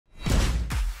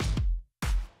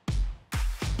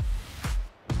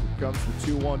comes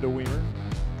the 2-1 to Weimer.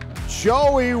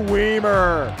 Joey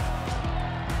Weimer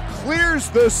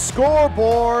clears the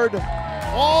scoreboard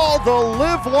all the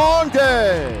livelong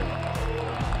day.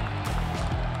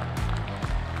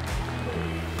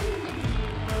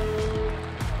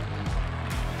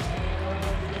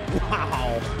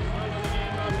 Wow.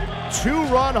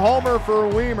 2-run homer for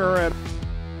Weimer, and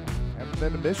haven't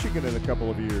been to Michigan in a couple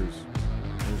of years.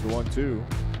 There's the 1-2.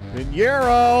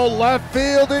 Pinheiro, left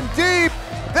field and deep.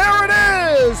 There it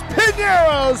is!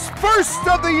 Pinheiro's first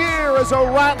of the year as a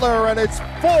Rattler, and it's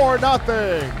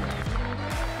 4-0.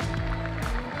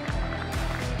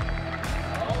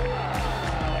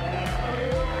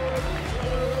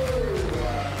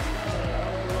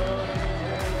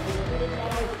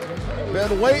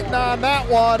 Been waiting on that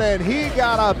one, and he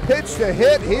got a pitch to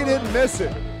hit. He didn't miss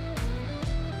it.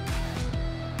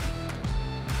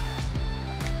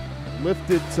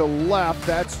 Lifted to left,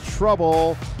 that's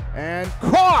trouble, and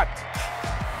caught!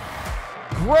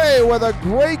 Gray with a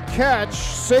great catch,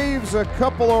 saves a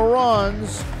couple of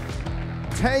runs.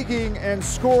 Tagging and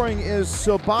scoring is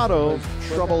Sabato.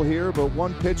 Trouble here, but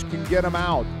one pitch can get him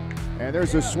out. And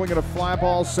there's a swing and a fly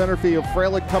ball center field.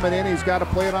 Fralick coming in, he's got to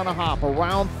play it on a hop.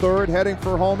 Around third, heading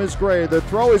for home is Gray. The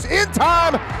throw is in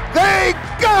time, they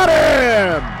got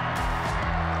him!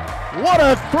 What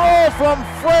a throw from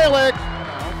Fralick!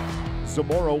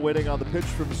 Zamora waiting on the pitch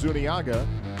from Zuniaga.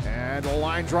 And a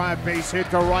line drive base hit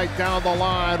to right down the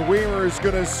line. Weimer is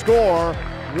going to score.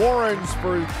 Warren's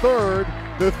for third.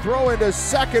 The throw into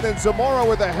second, and Zamora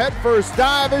with a headfirst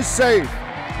dive is safe.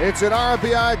 It's an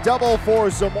RBI double for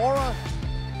Zamora.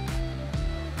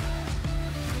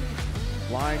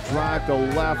 Line drive to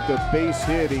left, a base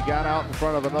hit. He got out in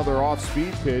front of another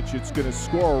off-speed pitch. It's going to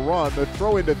score a run. The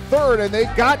throw into third, and they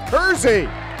got Kersey.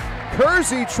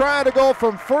 Kersey trying to go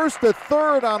from first to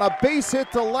third on a base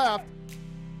hit to left.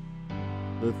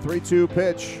 The 3-2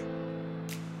 pitch.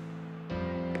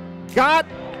 Got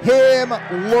him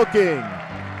looking.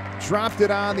 Dropped it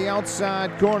on the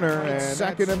outside corner, and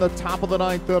second in the top of the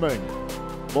 9th inning.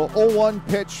 The 0-1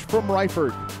 pitch from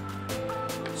Reifert.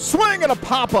 Swing and a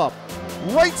pop-up.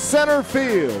 Right center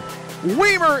field.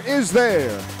 Weimer is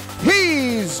there.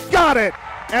 He's got it.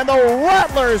 And the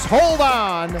Rattlers hold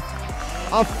on.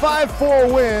 A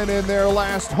 5-4 win in their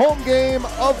last home game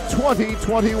of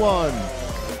 2021.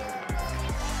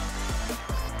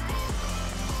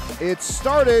 It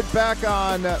started back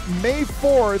on May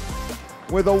 4th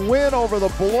with a win over the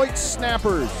Beloit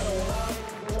Snappers.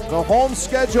 The home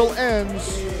schedule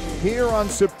ends here on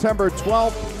September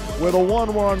 12th with a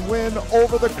 1-1 win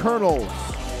over the Kernels.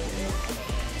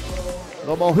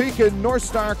 The Mohican North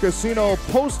Star Casino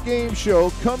post-game show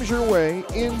comes your way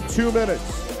in 2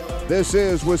 minutes. This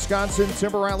is Wisconsin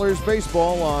Timber Rattlers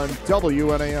baseball on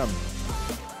WNAM.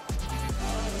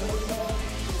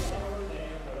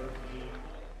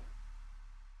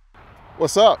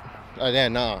 What's up?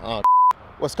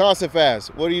 Wisconsin fans,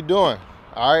 what are you doing?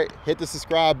 All right, hit the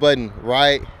subscribe button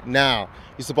right now.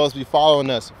 You're supposed to be following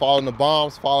us, following the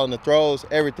bombs, following the throws,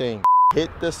 everything.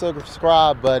 Hit the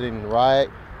subscribe button right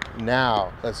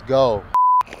now. Let's go.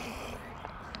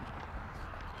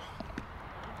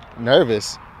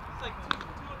 Nervous? It's like two or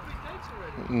three dates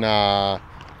already. Nah.